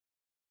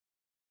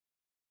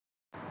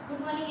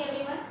morning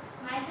everyone.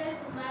 Myself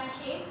Usmana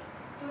Sheikh.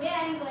 Today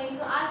I am going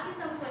to ask you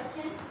some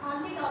questions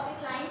on the topic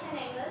lines and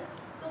angles.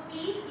 So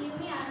please give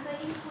me answer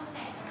in full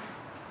sentence.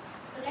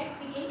 So let's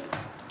begin.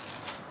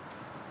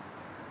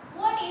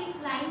 What is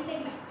line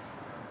segment?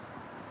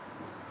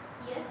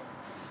 Yes.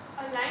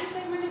 A line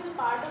segment is a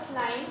part of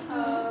line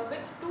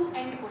with two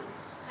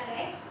endpoints.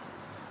 Correct.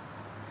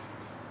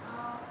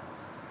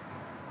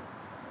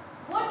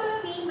 What do you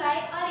mean by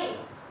array?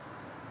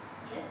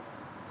 Yes.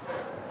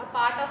 A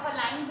part of a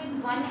line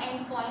with one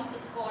endpoint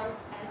is called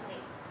as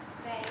ray.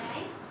 Very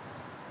nice.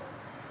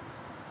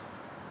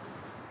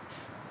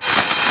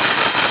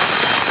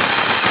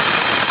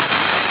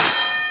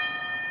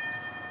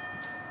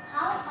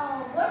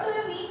 What do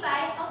you mean by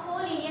a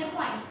collinear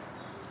points?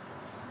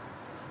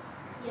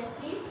 Yes,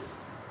 please.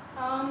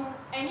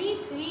 Any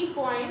 3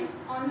 points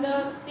on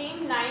the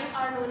same line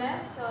are known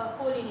as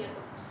collinear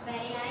points.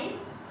 Very nice.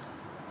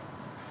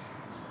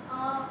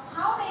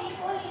 How many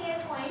collinear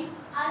points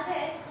are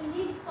there in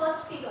the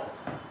first figure?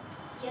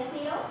 Yes,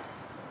 Nilo?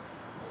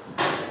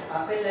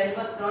 આપેલ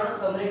લાઈનમાં 3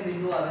 સમરેખ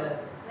બિંદુ આવેલા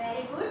છે.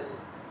 Very good.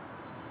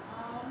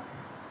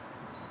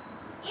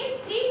 If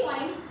 3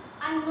 points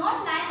are not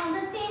lying on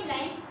the same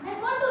line, then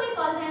what do we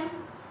call them?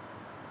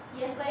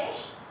 Yes,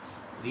 Paresh?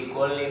 We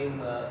call him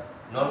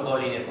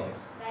non-collinear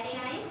points. Very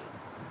nice.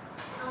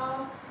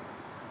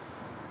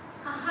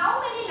 How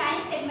many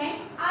line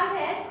segments are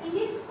there in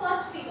this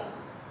first figure?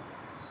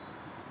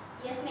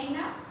 Yes,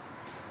 Meghna?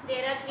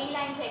 There are 3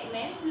 line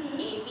segments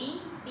AB,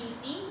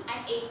 BC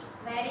and AC.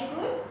 Very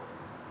good.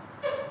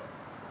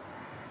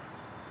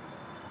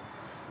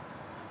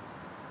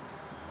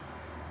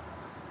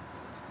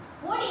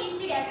 What is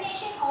the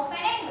definition of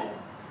an angle?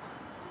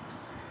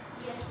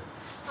 Yes.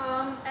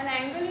 An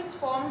angle is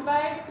formed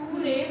by two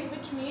rays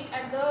which meet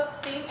at the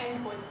same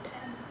endpoint.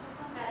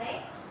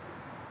 Correct.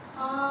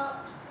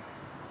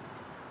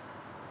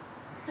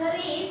 The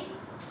rays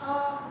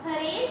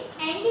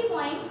and the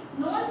point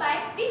known by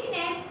which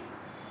name?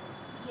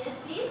 Yes,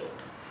 please.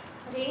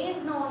 Ray is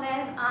known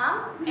as arm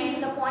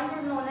and the point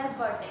is known as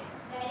vertex.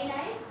 Very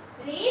nice.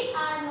 Rays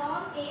are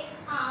known as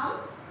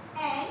arms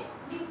and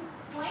the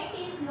point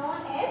is known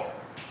as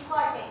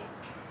vertex.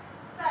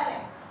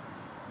 Correct.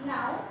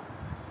 Now,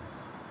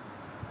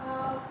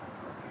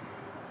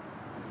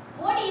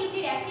 what is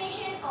the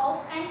definition of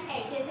an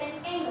adjacent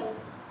angles?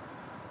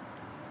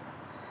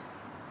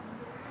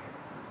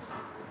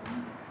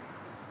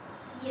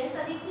 Yes,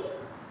 Aditi.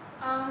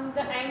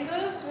 The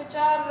angles which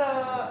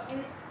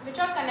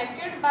are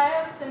connected by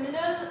a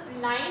similar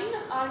line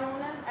are known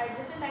as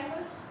adjacent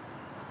angles.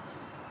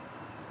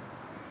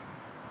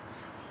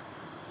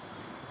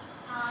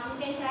 You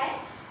can try.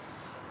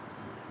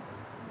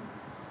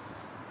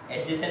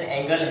 Adjacent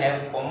angle have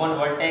common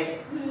vertex,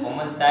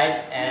 common side,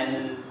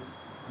 and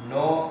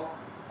no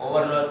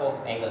overlap of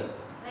angles.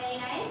 Very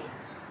nice.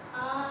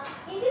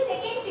 In the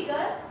second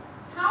figure,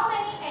 how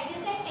many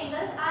adjacent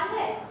angles are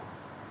there?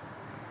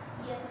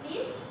 Yes,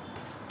 please.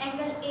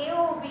 Angle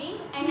AOB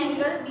and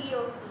angle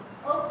BOC.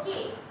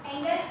 Okay.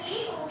 Angle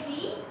AOB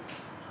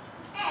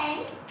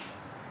and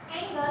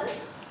angle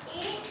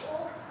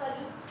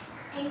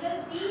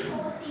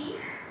BOC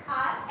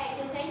are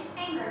adjacent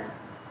angles.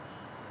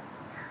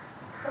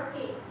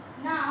 Okay.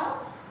 Now,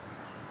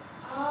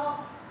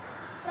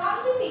 from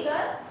the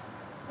figure,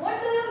 what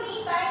do you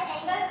mean by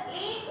angle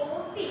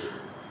AOC?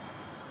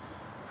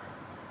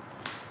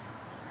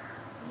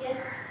 Yes,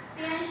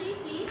 Priyanshi,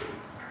 please.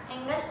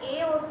 Angle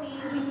AOC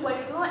is equal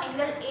to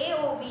angle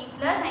AOB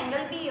plus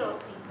angle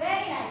BOC.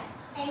 Very nice.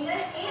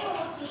 Angle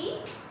AOC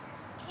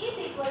is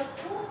equals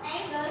to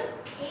angle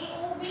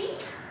AOB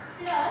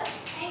plus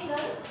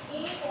angle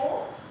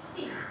AOC.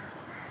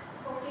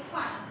 Okay,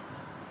 fine.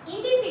 In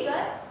the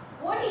figure,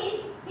 what is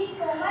the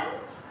common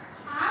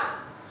arm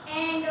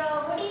and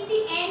what is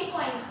the end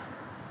point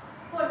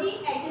for the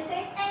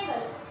adjacent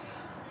angles?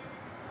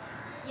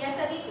 Yes,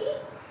 Aditi?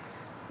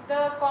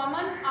 The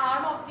common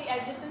arm of the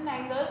adjacent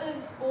angle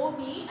is OB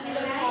and Very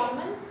the nice.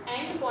 common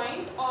end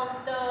point of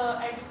the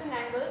adjacent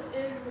angles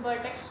is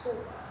vertex O.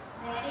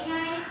 Very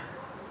nice.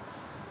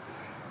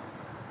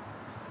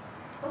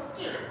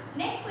 Okay.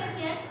 Next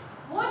question.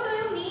 What do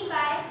you mean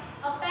by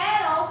a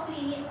pair of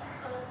linear?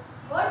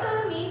 What do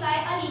you mean by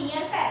a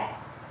linear pair?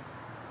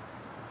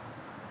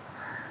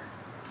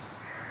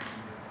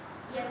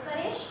 Yes,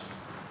 Paresh.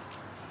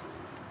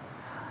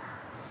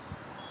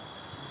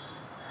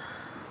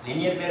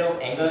 Linear pair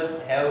of angles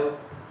have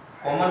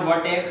common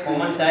vertex,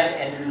 common side,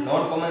 and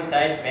non-common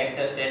side makes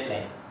a straight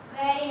line.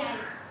 Very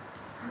nice.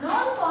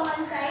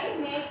 Non-common side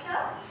makes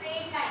a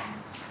straight line.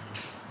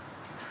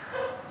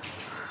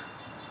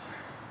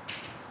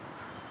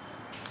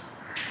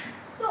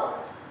 So,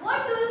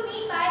 what do you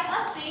mean by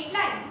a straight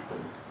line?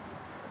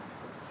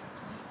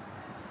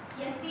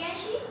 Yes,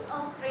 Priyanshi? A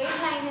straight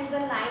line is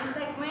a line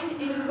segment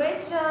in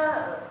which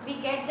we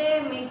get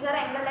the major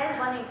angle as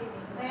 180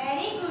 degree.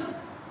 Very good.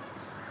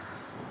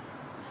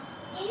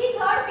 In the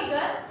third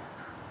figure,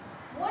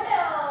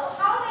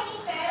 how many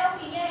pair of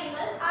linear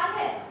angles are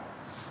there?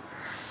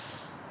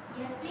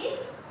 Yes, please.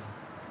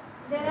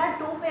 There are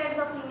two pairs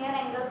of linear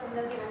angles in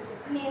the given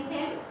figure. Name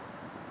them.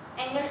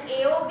 Angle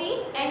AOB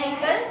and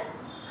angle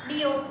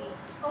BOC.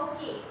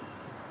 Okay.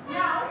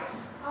 Now,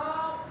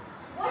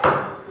 what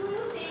do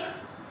you say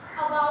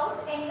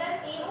about angle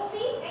AOB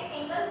and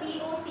angle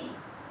BOC?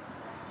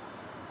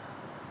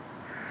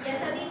 Yes,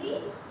 Aditi?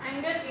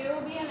 Angle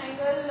AOB and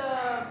angle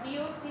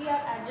BOC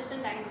are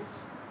adjacent angles.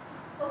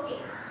 Okay.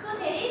 So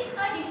there is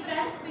a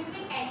difference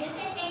between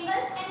adjacent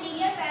angles and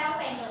linear pair of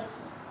angles.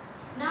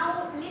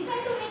 Now listen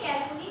to me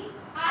carefully.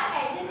 Are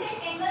adjacent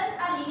angles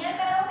a linear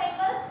pair of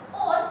angles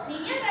or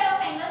linear pair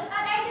of angles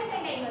are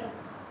adjacent angles?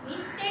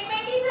 Which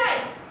statement is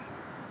right?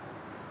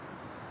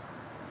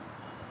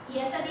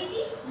 Yes,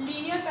 Aditi?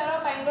 Linear pair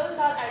of angles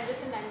are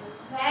adjacent angles.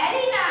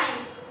 Very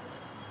nice.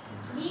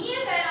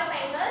 Linear pair of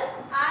angles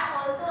are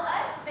also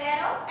a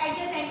pair of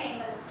adjacent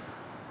angles.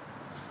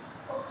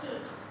 Okay.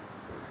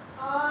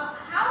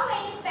 How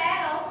many pair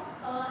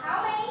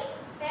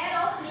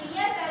of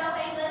linear pair of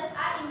angles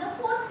are in the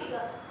fourth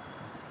figure?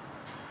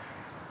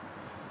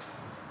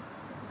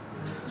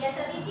 Yes,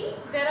 Aditi?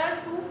 There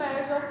are two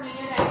pairs of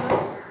linear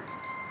angles.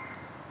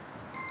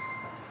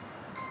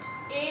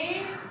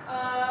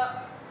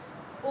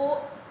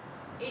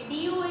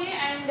 DOA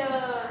and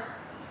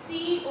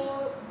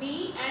COB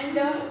and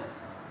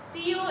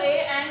COA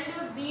and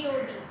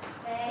BOD.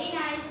 Very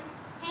nice.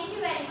 Thank you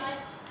very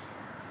much.